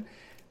zone.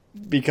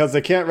 because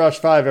they can't rush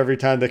 5 every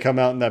time they come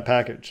out in that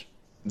package.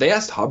 They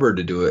asked Hubbard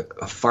to do it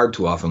far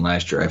too often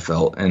last year, I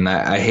felt, and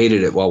I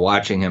hated it while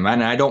watching him.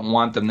 And I don't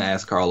want them to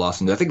ask Carl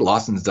Lawson. I think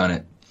Lawson's done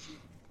it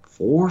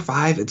 4 or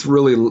 5. It's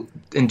really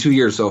in 2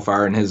 years so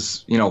far in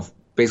his,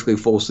 basically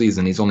full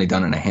season. He's only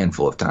done it a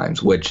handful of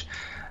times, which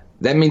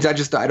that means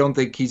I don't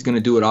think he's going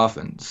to do it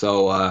often.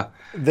 So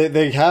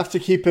they have to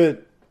keep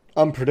it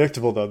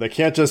unpredictable, though. They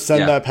can't just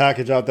send that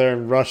package out there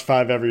and rush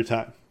 5 every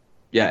time.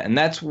 Yeah, and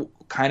that's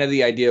kind of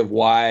the idea of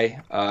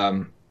why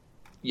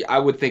I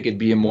would think it'd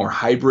be a more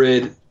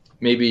hybrid,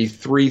 maybe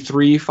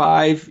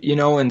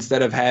 3-3-5,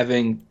 instead of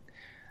having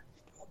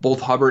both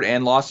Hubbard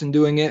and Lawson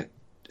doing it.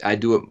 I'd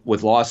do it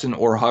with Lawson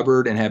or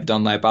Hubbard and have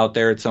Dunlap out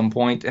there at some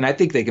point, and I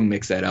think they can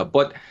mix that up.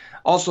 But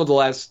also the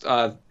last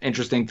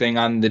interesting thing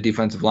on the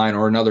defensive line,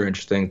 or another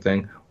interesting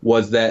thing,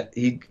 was that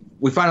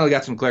we finally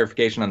got some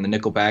clarification on the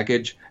nickel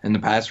package and the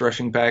pass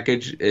rushing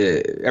package.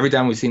 Every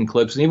time we've seen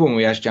clips, and even when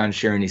we asked John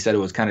Sharon, he said it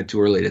was kind of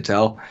too early to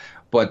tell.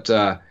 But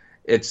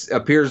it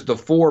appears the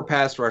 4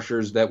 pass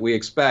rushers that we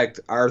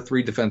expect are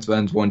 3 defensive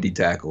ends, 1 D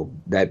tackle.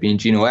 That being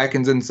Geno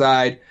Atkins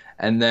inside,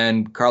 and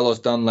then Carlos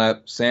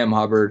Dunlap, Sam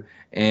Hubbard,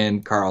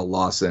 and Carl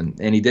Lawson.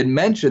 And he did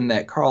mention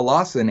that Carl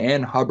Lawson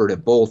and Hubbard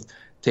have both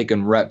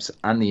taken reps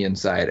on the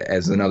inside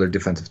as another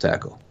defensive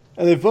tackle.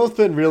 And they've both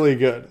been really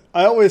good.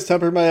 I always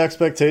temper my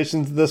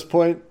expectations at this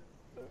point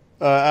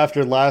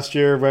after last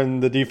year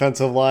when the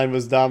defensive line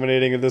was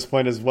dominating at this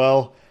point as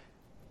well.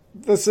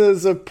 This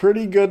is a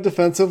pretty good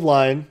defensive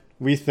line,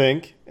 we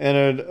think,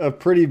 and a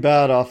pretty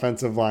bad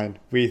offensive line,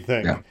 we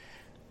think. Yeah.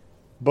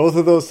 Both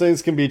of those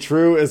things can be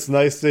true. It's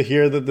nice to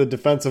hear that the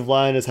defensive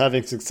line is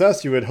having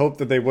success. You would hope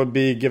that they would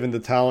be, given the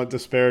talent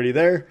disparity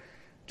there.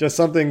 Just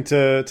something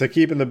to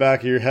keep in the back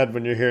of your head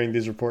when you're hearing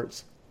these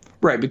reports.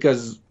 Right,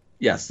 because,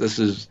 yes, this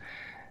is...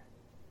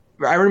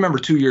 I remember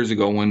 2 years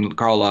ago when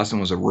Carl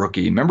Lawson was a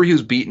rookie. Remember he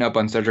was beating up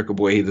on Cedric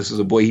Ogbuehi. This is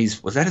a boy,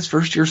 was that his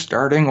first year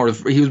starting? Or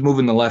he was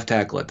moving the left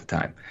tackle at the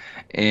time.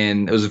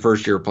 And it was his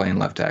first year playing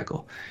left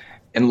tackle.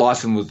 And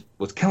Lawson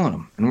was killing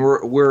him. And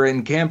we're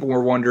in camp and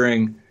we're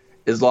wondering...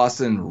 Is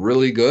Lawson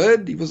really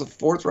good? He was a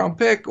 4th-round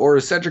pick. Or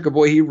is Cedric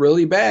Ogbuehi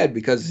really bad?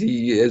 Because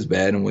he is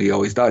bad, and we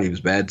always thought he was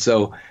bad.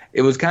 So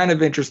it was kind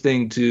of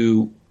interesting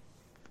to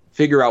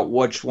figure out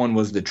which one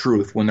was the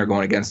truth when they're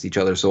going against each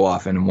other so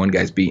often, and one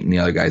guy's beating the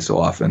other guy so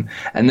often.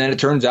 And then it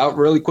turns out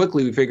really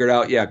quickly we figured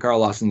out, Carl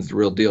Lawson's the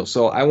real deal.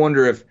 So I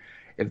wonder if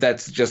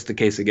that's just the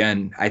case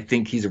again. I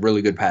think he's a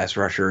really good pass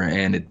rusher,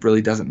 and it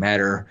really doesn't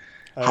matter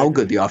how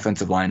good the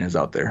offensive line is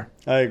out there.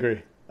 I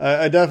agree.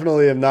 I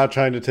definitely am not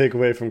trying to take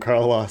away from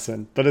Carl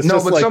Lawson, but it's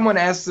just someone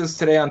asked this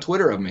today on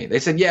Twitter of me. They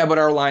said, but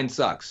our line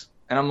sucks.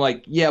 And I'm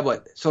like,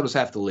 but so does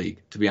half the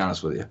league, to be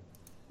honest with you.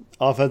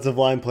 Offensive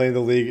line play in the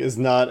league is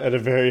not at a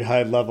very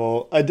high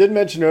level. I did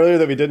mention earlier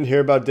that we didn't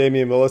hear about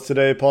Damian Willis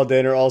today. Paul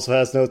Dehner also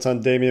has notes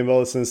on Damian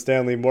Willis and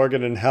Stanley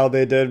Morgan and how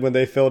they did when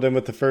they filled in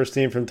with the first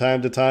team from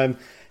time to time.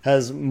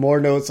 Has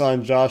more notes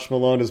on Josh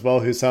Malone as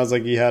well, who sounds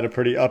like he had a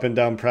pretty up and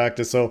down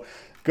practice. So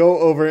go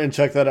over and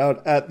check that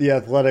out at The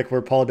Athletic,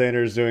 where Paul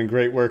Dehner is doing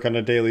great work on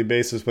a daily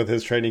basis with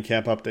his training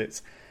camp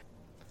updates.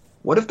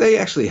 What if they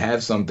actually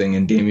have something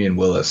in Damian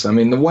Willis? I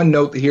mean, the one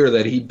note here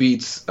that he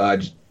beats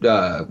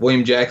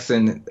William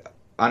Jackson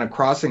on a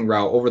crossing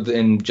route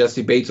and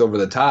Jesse Bates over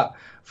the top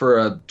for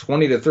a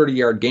 20 to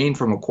 30-yard gain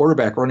from a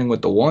quarterback running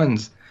with the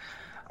ones.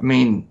 I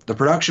mean, the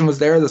production was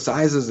there, the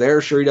size is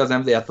there. Sure, he doesn't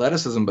have the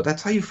athleticism, but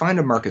that's how you find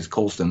a Marcus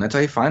Colston. That's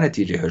how you find a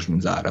TJ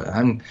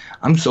Hushmanzada.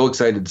 I'm so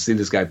excited to see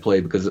this guy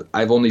play because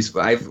I've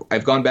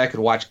gone back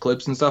and watched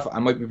clips and stuff. I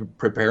might be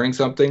preparing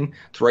something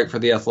to write for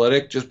The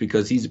Athletic just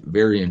because he's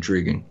very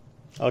intriguing.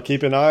 I'll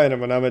keep an eye on him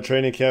when I'm at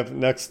training camp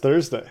next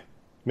Thursday.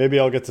 Maybe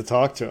I'll get to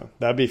talk to him.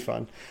 That'd be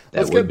fun.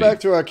 Let's get back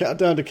to our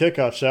countdown to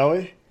kickoff, shall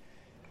we?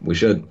 We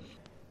should.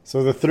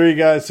 So the 3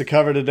 guys to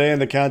cover today in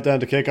the countdown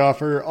to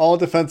kickoff are all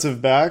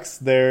defensive backs.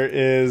 There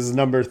is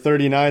number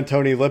 39,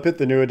 Tony Lippett,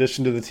 the new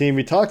addition to the team.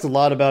 We talked a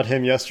lot about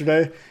him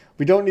yesterday.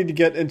 We don't need to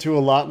get into a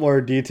lot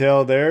more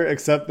detail there,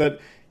 except that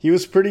he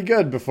was pretty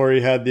good before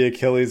he had the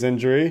Achilles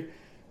injury.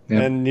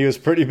 Yep. And he was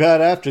pretty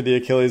bad after the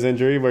Achilles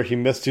injury, where he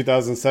missed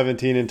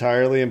 2017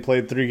 entirely and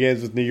played 3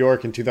 games with New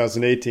York in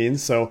 2018.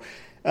 So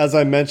as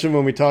I mentioned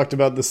when we talked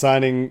about the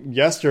signing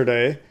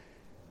yesterday,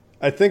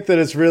 I think that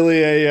it's really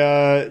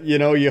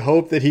you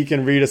hope that he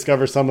can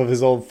rediscover some of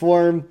his old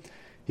form.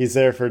 He's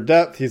there for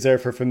depth. He's there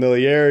for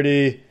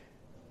familiarity.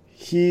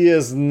 He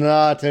is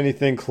not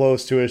anything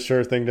close to a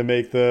sure thing to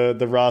make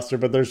the roster,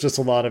 but there's just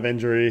a lot of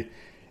injury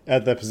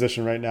at that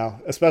position right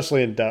now,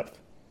 especially in depth.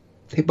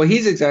 But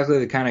he's exactly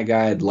the kind of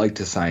guy I'd like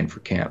to sign for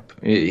camp.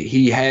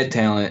 He had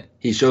talent.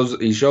 He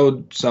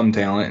showed some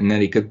talent, and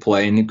that he could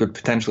play, and he could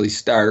potentially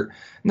start.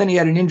 And then he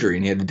had an injury,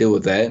 and he had to deal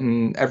with that.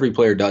 And every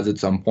player does at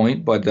some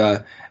point. But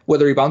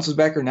whether he bounces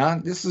back or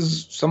not, this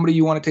is somebody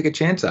you want to take a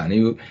chance on.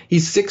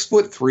 He's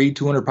 6'3",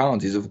 200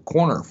 pounds. He's a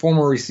corner,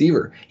 former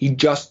receiver. He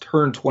just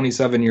turned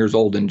 27 years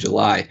old in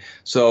July.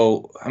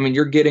 So, I mean,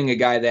 you're getting a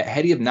guy that,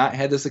 had he have not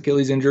had this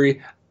Achilles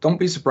injury, don't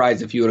be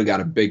surprised if he would have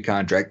got a big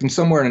contract. And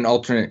somewhere in an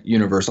alternate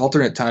universe,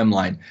 alternate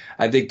timeline,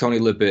 I think Tony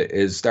Lippett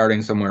is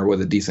starting somewhere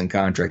with a decent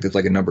contract. It's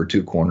like a number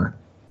 2 corner.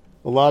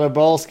 A lot of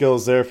ball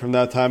skills there from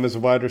that time as a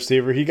wide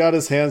receiver. He got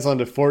his hands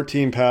onto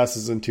 14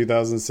 passes in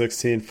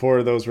 2016. 4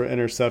 of those were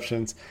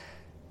interceptions.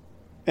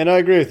 And I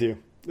agree with you.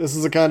 This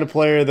is the kind of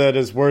player that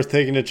is worth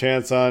taking a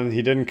chance on.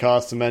 He didn't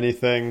cost him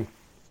anything.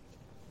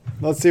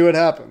 Let's see what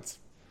happens.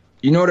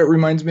 You know what it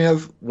reminds me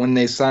of? When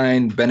they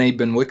signed Benay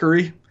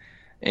Benwickery,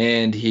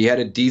 and he had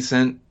a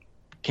decent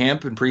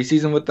camp and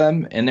preseason with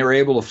them, and they were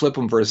able to flip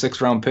him for a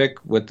 6th-round pick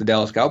with the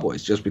Dallas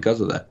Cowboys just because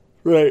of that.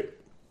 Right.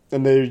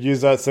 And they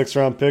used that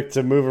 6th-round pick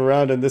to move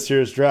around in this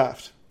year's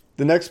draft.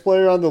 The next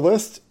player on the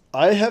list,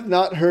 I have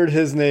not heard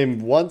his name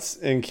once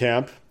in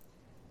camp.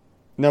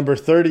 Number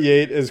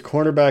 38 is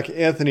cornerback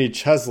Anthony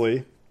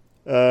Chesley,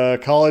 a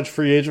college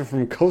free agent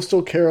from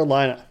Coastal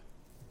Carolina.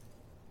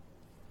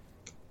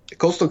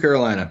 Coastal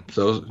Carolina.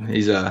 So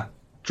he's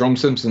Jerome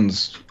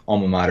Simpson's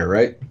alma mater,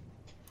 right?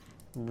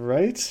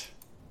 Right?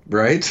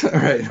 Right? All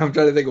right. I'm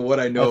trying to think of what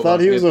I know. I thought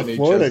he was Anthony a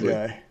Florida Chesley.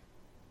 guy.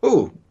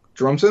 Ooh,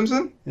 Jerome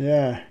Simpson?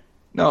 Yeah.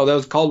 No, that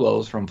was Caldwell.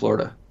 Was from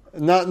Florida.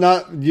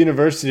 Not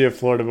University of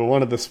Florida, but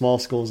one of the small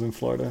schools in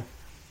Florida.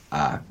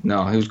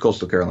 No, he was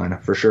Coastal Carolina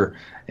for sure.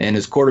 And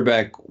his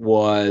quarterback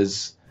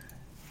was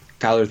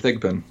Tyler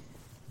Thigpen.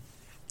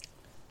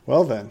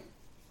 Well then.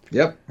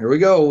 Yep, here we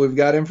go. We've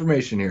got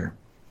information here.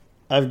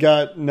 I've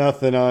got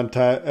nothing on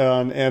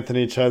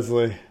Anthony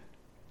Chesley.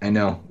 I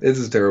know. This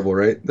is terrible,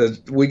 right?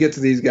 We get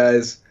to these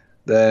guys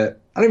that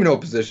I don't even know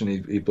what position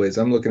he plays.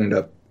 I'm looking it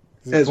up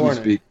as we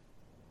speak.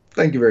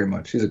 Thank you very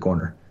much. He's a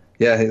corner.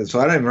 Yeah, so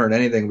I haven't heard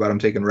anything about him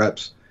taking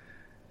reps.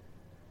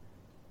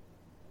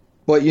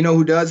 But you know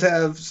who does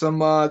have some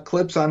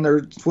clips on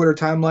their Twitter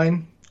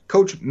timeline?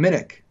 Coach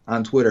Minnick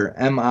on Twitter,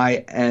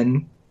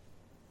 Minich.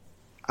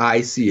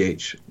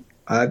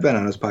 I've been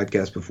on his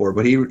podcast before,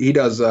 but he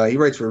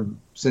writes for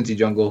Cincy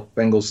Jungle,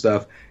 Bengals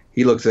stuff.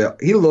 He looked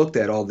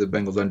at all the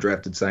Bengals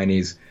undrafted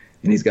signees,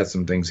 and he's got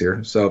some things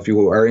here. So if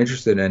you are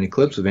interested in any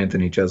clips of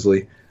Anthony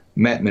Chesley,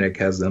 Matt Minnick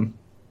has them.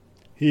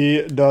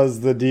 He does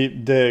the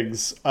deep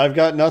digs. I've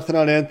got nothing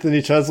on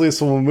Anthony Chesley,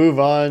 so we'll move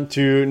on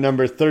to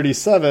number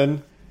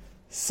 37.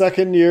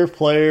 Second-year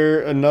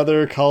player,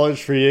 another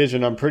college free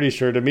agent, I'm pretty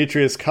sure,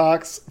 Demetrius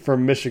Cox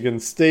from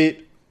Michigan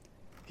State.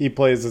 He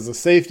plays as a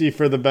safety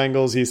for the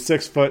Bengals. He's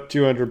 6 foot,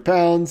 200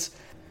 pounds.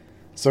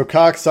 So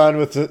Cox signed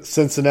with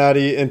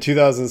Cincinnati in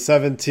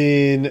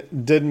 2017,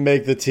 didn't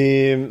make the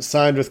team,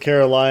 signed with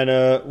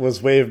Carolina,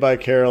 was waived by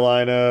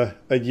Carolina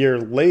a year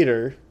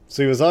later.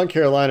 So he was on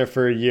Carolina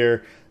for a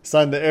year,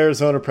 signed the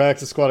Arizona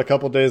practice squad a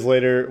couple days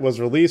later, was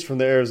released from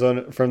the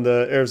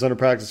Arizona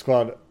practice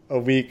squad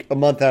a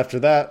month after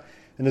that,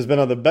 and has been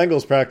on the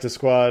Bengals practice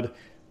squad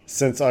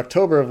since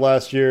October of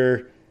last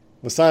year,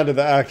 was signed to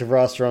the active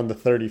roster on the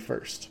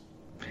 31st.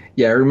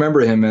 Yeah, I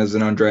remember him as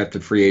an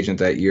undrafted free agent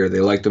that year.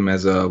 They liked him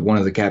as one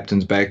of the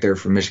captains back there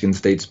for Michigan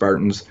State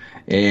Spartans,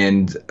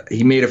 and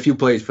he made a few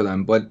plays for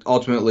them. But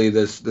ultimately,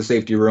 the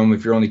safety room,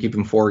 if you're only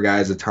keeping 4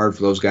 guys, it's hard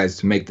for those guys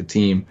to make the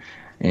team.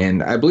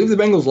 And I believe the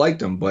Bengals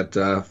liked him, but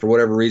for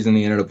whatever reason,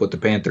 he ended up with the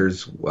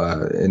Panthers.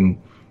 And,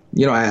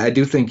 I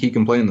do think he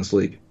can play in this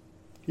league.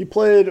 He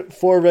played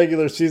 4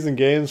 regular season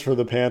games for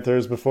the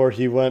Panthers before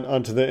he went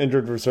onto the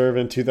injured reserve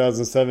in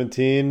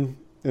 2017.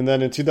 And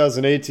then in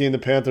 2018, the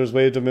Panthers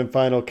waived him in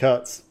final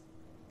cuts.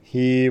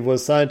 He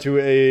was signed to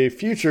a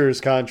futures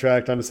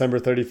contract on December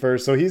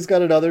 31st, so he's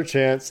got another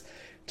chance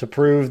to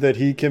prove that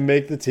he can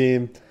make the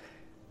team.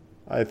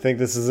 I think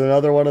this is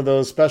another one of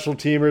those special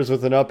teamers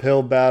with an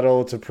uphill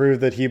battle to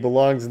prove that he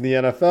belongs in the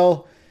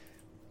NFL.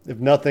 If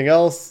nothing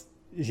else,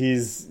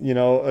 he's,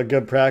 a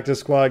good practice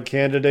squad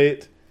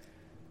candidate.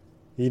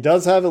 He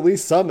does have at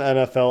least some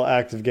NFL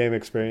active game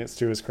experience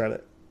to his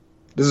credit.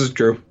 This is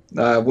true.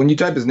 When you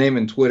type his name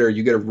in Twitter,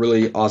 you get a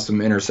really awesome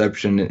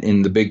interception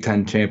in the Big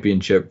Ten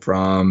Championship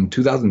from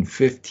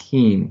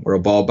 2015, where a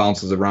ball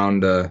bounces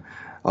around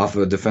off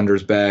of a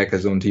defender's back,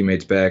 his own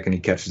teammate's back, and he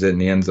catches it in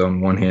the end zone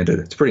one-handed.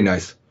 It's pretty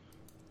nice.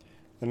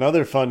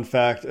 Another fun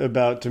fact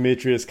about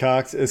Demetrius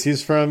Cox is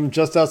he's from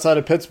just outside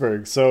of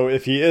Pittsburgh. So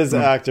if he is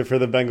active for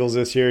the Bengals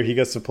this year, he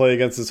gets to play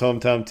against his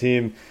hometown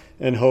team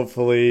and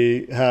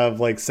hopefully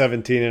have like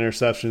 17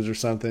 interceptions or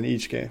something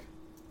each game.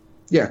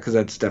 Yeah, because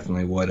that's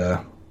definitely what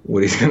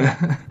he's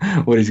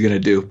gonna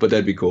do. But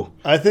that'd be cool.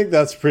 I think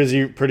that's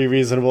pretty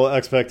reasonable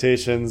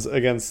expectations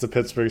against the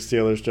Pittsburgh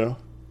Steelers, Joe.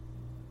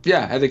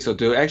 Yeah, I think so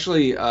too.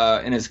 Actually,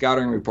 in his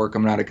scouting report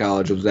coming out of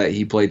college was that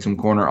he played some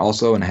corner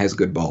also and has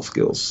good ball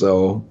skills.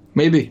 So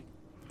maybe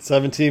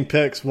 17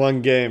 picks,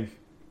 1 game,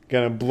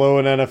 gonna blow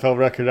an NFL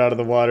record out of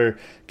the water,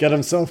 get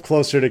himself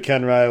closer to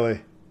Ken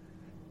Riley.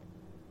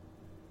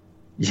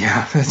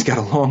 Yeah, that's got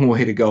a long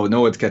way to go.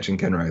 No one's catching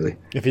Ken Riley.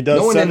 If he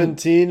does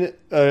 17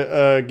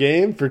 a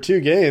game for 2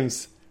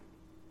 games,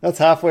 that's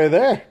halfway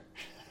there.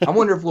 I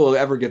wonder if we'll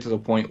ever get to the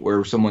point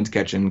where someone's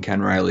catching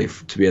Ken Riley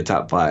to be a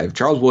top 5.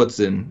 Charles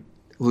Woodson,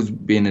 who's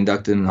being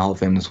inducted in the Hall of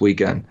Fame this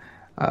weekend,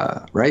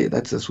 right?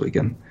 That's this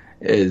weekend,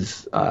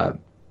 is at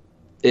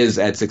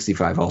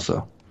 65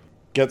 also.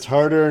 Gets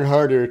harder and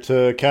harder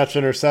to catch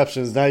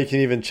interceptions. Now you can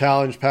even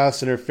challenge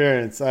pass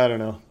interference. I don't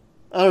know.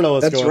 I don't know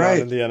what's That's going on right.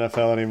 in the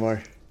NFL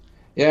anymore.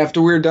 Yeah,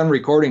 after we were done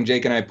recording,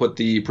 Jake and I put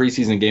the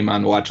preseason game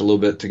on to watch a little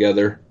bit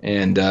together,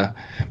 and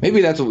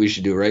maybe that's what we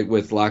should do, right?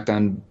 With Locked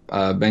On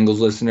Bengals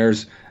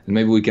listeners, and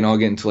maybe we can all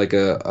get into like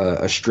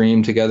a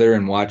stream together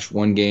and watch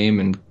one game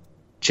and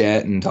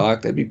chat and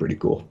talk. That'd be pretty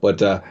cool. But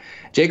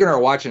Jake and I are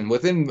watching.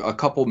 Within a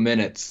couple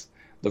minutes,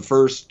 the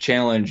first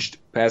challenged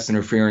pass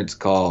interference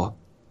call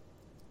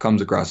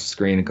comes across the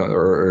screen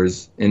or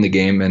is in the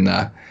game,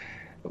 and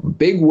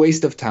big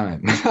waste of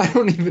time. I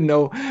don't even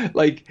know.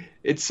 Like,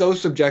 it's so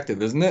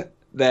subjective, isn't it?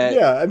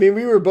 Yeah, I mean,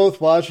 we were both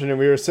watching and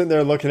we were sitting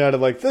there looking at it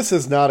like, this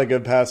is not a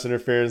good pass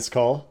interference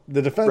call.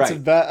 The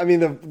defensive back, I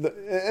mean,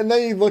 and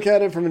then you look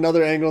at it from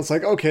another angle. It's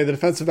like, okay, the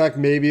defensive back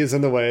maybe is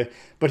in the way,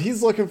 but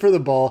he's looking for the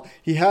ball.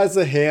 He has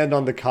the hand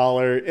on the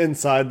collar,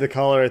 inside the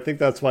collar. I think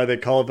that's why they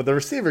call it, but the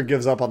receiver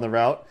gives up on the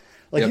route.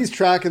 Like, He's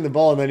tracking the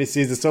ball and then he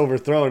sees it's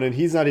overthrown and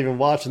he's not even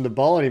watching the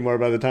ball anymore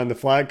by the time the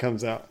flag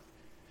comes out.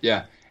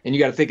 Yeah. And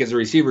you got to think as a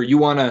receiver, you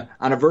want to,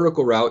 on a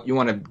vertical route, you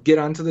want to get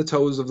onto the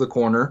toes of the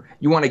corner.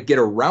 You want to get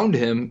around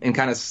him and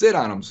kind of sit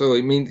on him.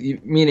 So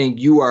meaning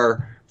you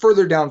are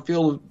further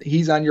downfield,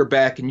 he's on your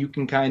back, and you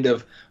can kind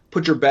of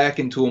put your back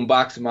into him,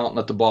 box him out, and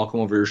let the ball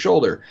come over your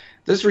shoulder.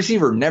 This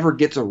receiver never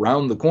gets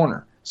around the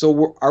corner.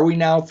 So are we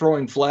now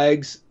throwing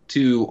flags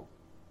to,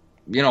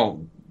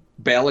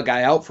 bail a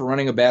guy out for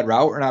running a bad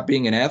route or not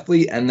being an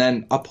athlete, and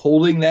then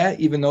upholding that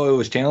even though it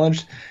was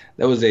challenged?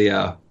 That was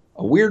a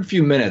weird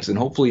few minutes, and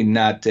hopefully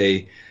not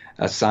a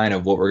sign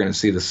of what we're going to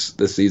see this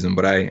season,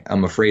 but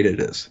I'm afraid it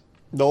is.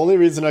 The only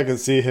reason I could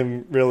see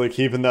him really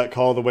keeping that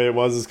call the way it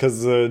was is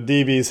because the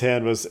DB's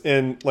hand was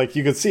in, like,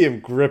 you could see him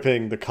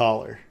gripping the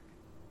collar.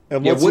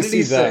 And yeah, what did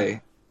he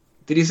say?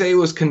 Did he say it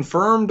was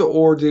confirmed,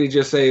 or did he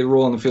just say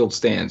rule on the field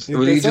stands?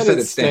 Or he just said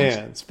it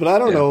stands? But I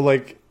don't know,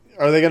 like,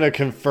 are they going to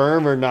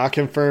confirm or not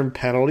confirm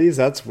penalties?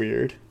 That's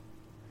weird.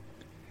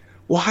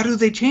 Well, how do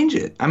they change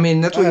it? I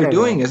mean, that's what you're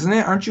doing, isn't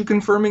it? Aren't you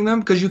confirming them?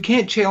 Because you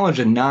can't challenge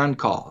a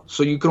non-call.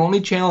 So you can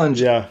only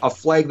challenge a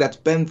flag that's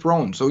been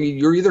thrown. So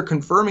you're either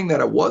confirming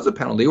that it was a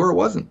penalty or it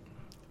wasn't.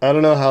 I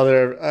don't know how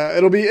they're...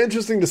 it'll be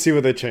interesting to see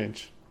what they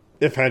change,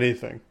 if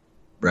anything.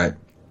 Right.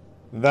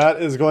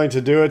 That is going to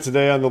do it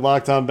today on the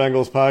Locked On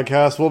Bengals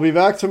podcast. We'll be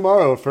back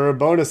tomorrow for a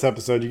bonus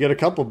episode. You get a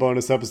couple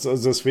bonus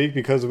episodes this week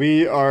because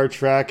we are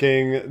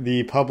tracking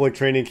the public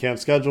training camp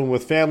schedule,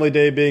 with Family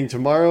Day being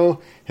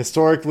tomorrow.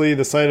 Historically,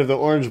 the site of the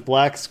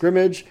orange-black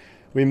scrimmage.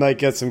 We might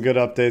get some good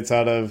updates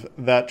out of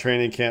that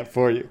training camp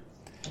for you.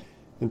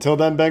 Until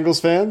then,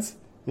 Bengals fans,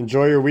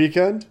 enjoy your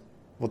weekend.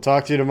 We'll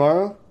talk to you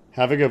tomorrow.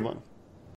 Have a good one.